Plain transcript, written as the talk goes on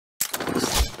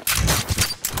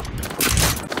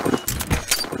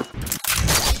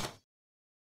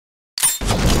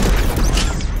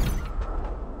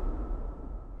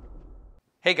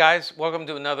Hey guys, welcome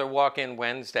to another Walk-In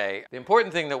Wednesday. The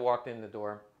important thing that walked in the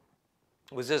door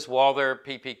was this Walther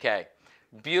PPK.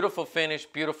 Beautiful finish,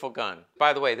 beautiful gun.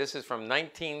 By the way, this is from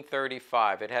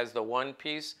 1935. It has the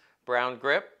one-piece brown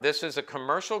grip. This is a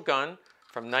commercial gun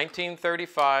from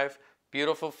 1935,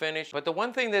 beautiful finish. But the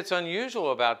one thing that's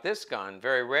unusual about this gun,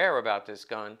 very rare about this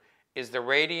gun, is the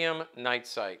Radium night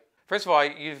sight. First of all,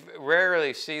 you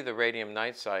rarely see the Radium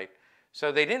night sight.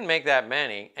 So they didn't make that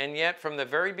many, and yet from the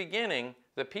very beginning,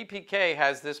 the PPK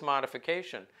has this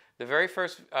modification. The very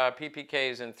first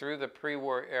PPKs and through the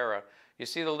pre-war era, you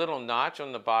see the little notch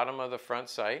on the bottom of the front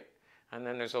sight, and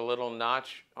then there's a little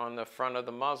notch on the front of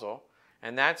the muzzle,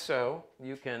 and that's so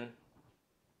you can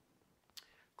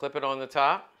clip it on the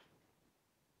top,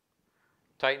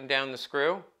 tighten down the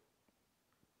screw.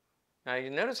 Now you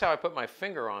notice how I put my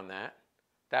finger on that.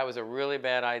 That was a really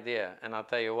bad idea, and I'll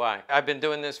tell you why. I've been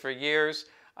doing this for years.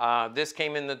 This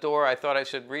came in the door. I thought I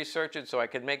should research it so I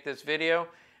could make this video,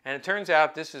 and it turns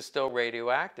out this is still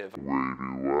radioactive.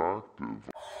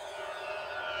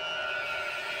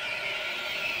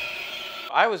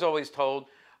 I was always told,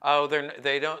 oh,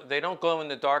 they don't glow in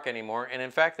the dark anymore, and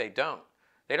in fact they don't.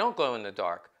 They don't glow in the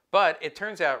dark. But it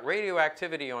turns out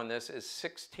radioactivity on this is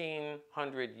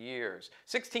 1,600 years.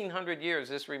 1,600 years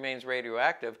this remains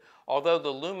radioactive, although the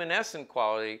luminescent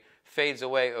quality fades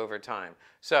away over time.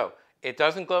 So it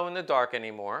doesn't glow in the dark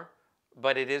anymore,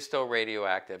 but it is still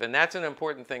radioactive. And that's an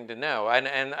important thing to know. And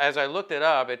as I looked it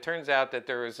up, it turns out that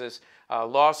there is this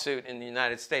lawsuit in the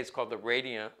United States called the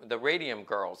Radium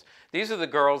girls. These are the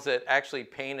girls that actually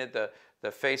painted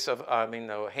the face of,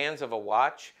 the hands of a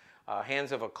watch,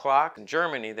 hands of a clock. In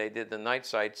Germany, they did the night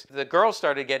sights. The girls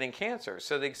started getting cancer,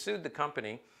 so they sued the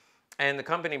company, and the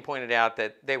company pointed out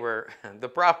that they were, the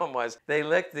problem was they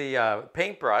licked the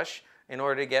paintbrush in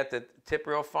order to get the tip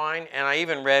real fine, and I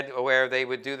even read where they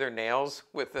would do their nails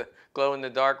with the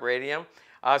glow-in-the-dark radium.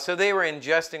 So they were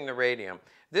ingesting the radium.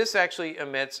 This actually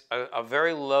emits a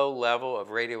very low level of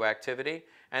radioactivity,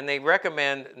 and they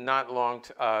recommend not long,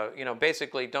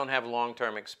 basically don't have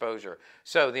long-term exposure.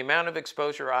 So the amount of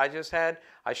exposure I just had,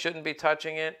 I shouldn't be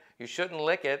touching it. You shouldn't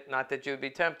lick it, not that you'd be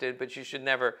tempted, but you should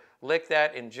never lick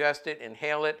that, ingest it,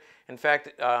 inhale it. In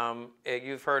fact,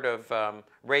 you've heard of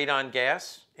radon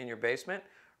gas in your basement.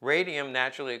 Radium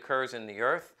naturally occurs in the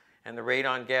earth, and the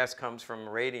radon gas comes from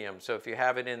radium. So if you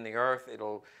have it in the earth,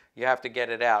 you have to get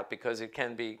it out because it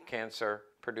can be cancer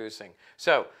producing.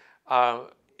 So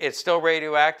it's still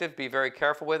radioactive. Be very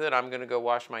careful with it. I'm going to go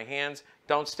wash my hands.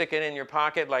 Don't stick it in your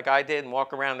pocket like I did and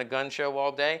walk around the gun show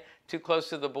all day. Too close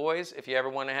to the boys. If you ever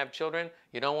want to have children,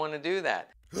 you don't want to do that.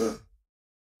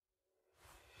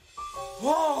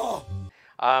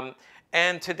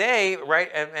 And today,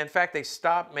 right, in fact, they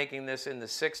stopped making this in the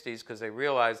 60s because they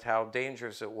realized how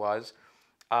dangerous it was,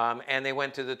 and they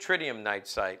went to the tritium night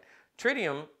sight.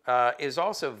 Tritium is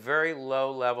also very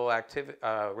low level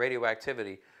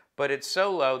radioactivity, but it's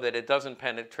so low that it doesn't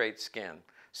penetrate skin.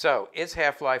 So its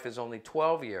half-life is only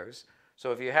 12 years.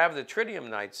 So if you have the tritium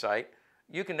night sight,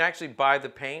 you can actually buy the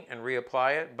paint and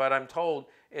reapply it, but I'm told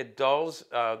it dulls,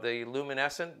 the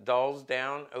luminescent dulls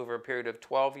down over a period of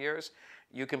 12 years.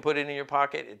 You can put it in your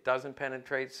pocket. It doesn't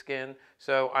penetrate skin.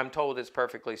 So I'm told it's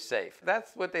perfectly safe.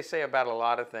 That's what they say about a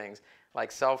lot of things,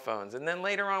 like cell phones. And then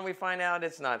later on we find out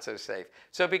it's not so safe.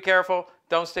 So be careful.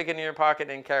 Don't stick it in your pocket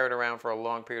and carry it around for a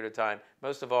long period of time.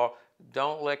 Most of all,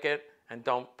 don't lick it and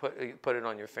don't put it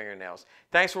on your fingernails.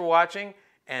 Thanks for watching,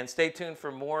 and stay tuned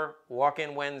for more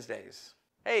Walk-In Wednesdays.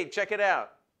 Hey, check it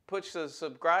out. Push the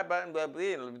subscribe button. Blah,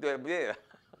 blah, blah, blah.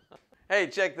 Hey,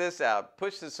 check this out.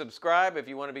 Push the subscribe if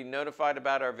you want to be notified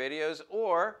about our videos,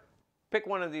 or pick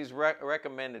one of these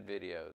recommended videos.